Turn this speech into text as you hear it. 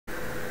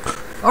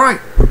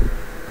Alright,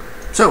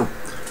 so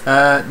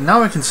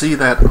now I can see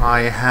that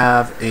I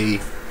have a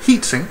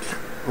heatsink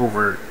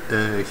over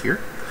here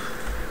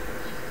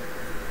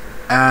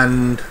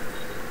and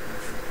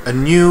a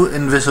new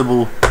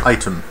invisible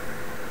item.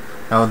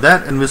 Now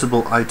that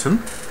invisible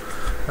item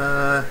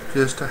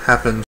just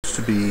happens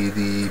to be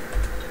the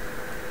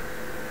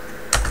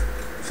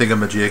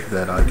thingamajig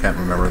that I can't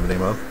remember the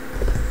name of.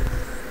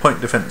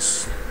 Point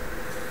defense.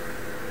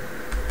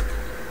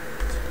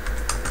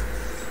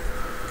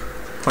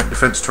 Point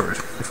defense turret.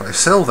 If I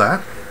sell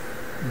that,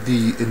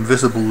 the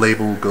invisible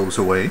label goes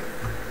away.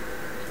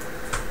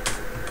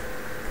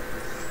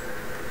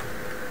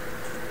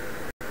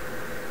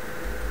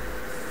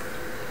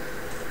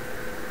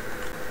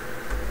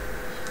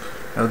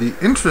 Now the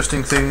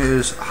interesting thing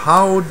is,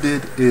 how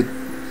did it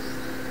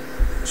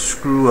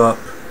screw up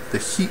the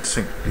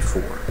heatsink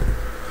before?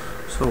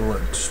 So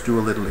let's do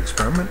a little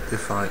experiment.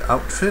 If I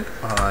outfit,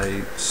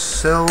 I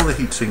sell the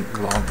heatsink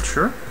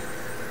launcher,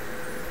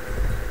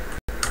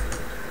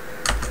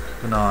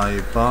 and I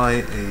buy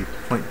a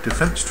point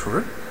defense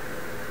turret.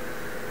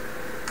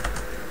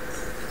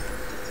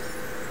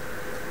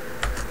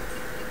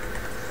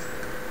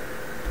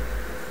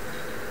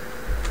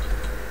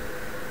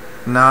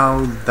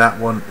 Now that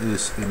one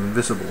is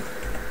invisible.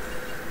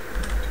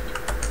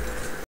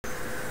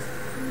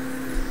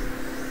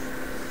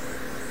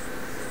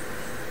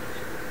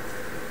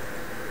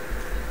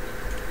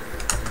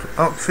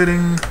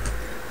 Outfitting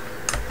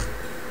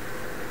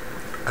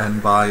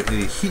and buy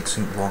a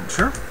heatsink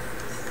launcher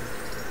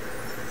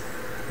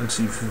and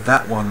see if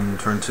that one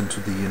turns into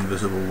the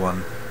invisible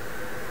one.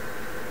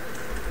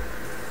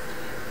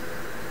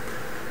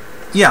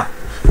 Yeah.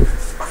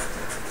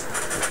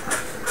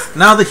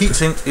 Now the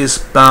heatsink is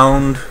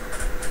bound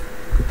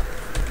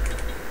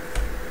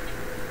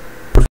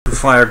to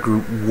fire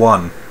group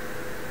 1.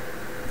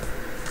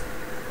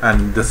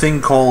 And the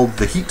thing called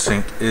the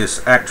heatsink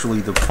is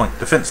actually the point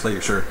defense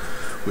laser,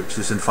 which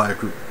is in fire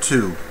group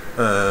 2.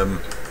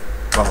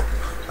 Well,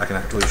 I can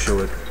actually show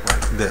it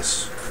like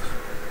this.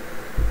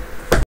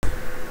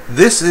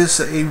 This is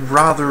a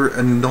rather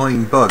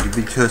annoying bug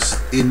because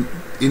in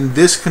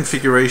this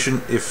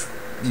configuration, if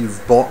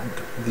you've bought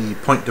the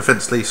point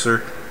defense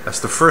laser as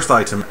the first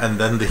item and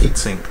then the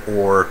heatsink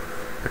or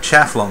a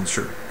chaff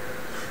launcher,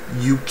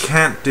 you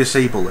can't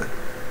disable it.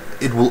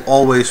 It will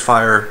always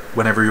fire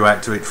whenever you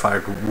activate fire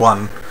group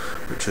 1,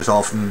 which is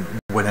often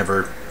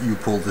whenever you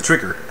pull the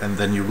trigger, and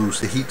then you lose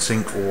the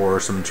heatsink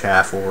or some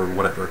chaff or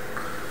whatever.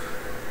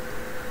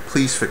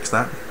 Please fix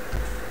that.